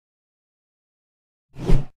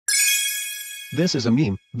This is a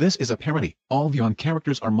meme, this is a parody, all beyond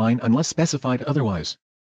characters are mine unless specified otherwise.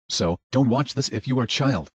 So, don't watch this if you are a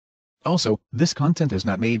child. Also, this content is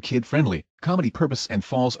not made kid-friendly, comedy purpose and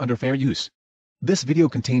falls under fair use. This video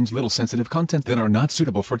contains little sensitive content that are not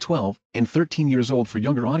suitable for 12 and 13 years old for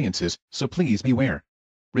younger audiences, so please beware.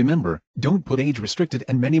 Remember, don't put age restricted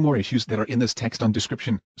and many more issues that are in this text on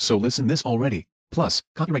description, so listen this already. Plus,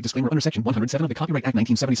 copyright disclaimer under Section 107 of the Copyright Act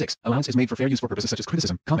 1976, allowance is made for fair use for purposes such as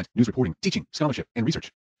criticism, comment, news reporting, teaching, scholarship, and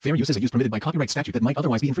research. Fair use is a use permitted by copyright statute that might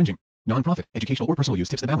otherwise be infringing. Non-profit, educational or personal use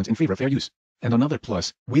tips the balance in favor of fair use. And another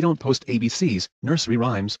plus, we don't post ABCs, nursery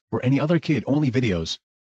rhymes, or any other kid-only videos.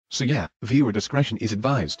 So yeah, viewer discretion is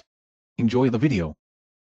advised. Enjoy the video.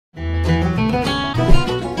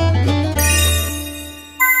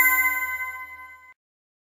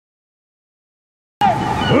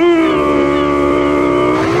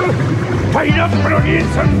 パイナップルに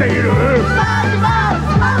住んでいる。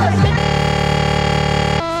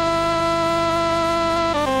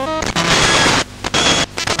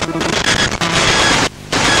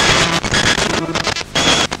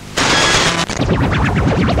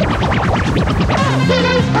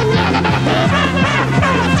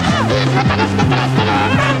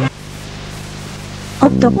お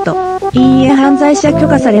っとっと、いいえ犯罪者許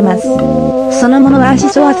可されます。そのものは足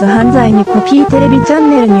ソワス犯罪にコピーテレビチャ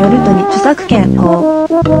ンネルによるとに著作権法。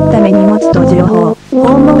ために持つと情報。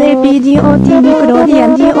訪問 APDOT ニクローディア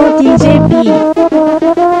ン DOTJP。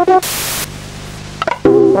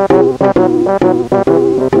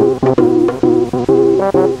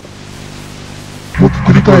もっと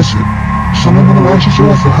繰り返す。そのものは足ソ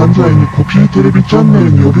ワス犯罪にコピーテレビチャンネ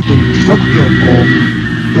ルによるとに著作権法。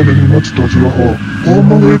ために持つと情報。訪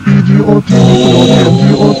問 APDOT ニクローディアン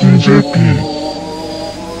DOTJP。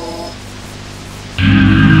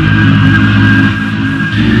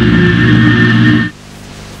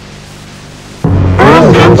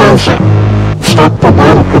ストップ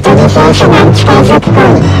バルクと自走車内近づく行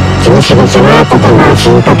為禁止物があったとも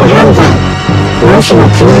深刻犯罪もしも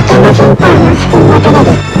ツイートの頻繁を含む求め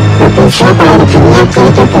るオープンシアターの組み合ってい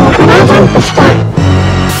る曲を行うジャンプスケア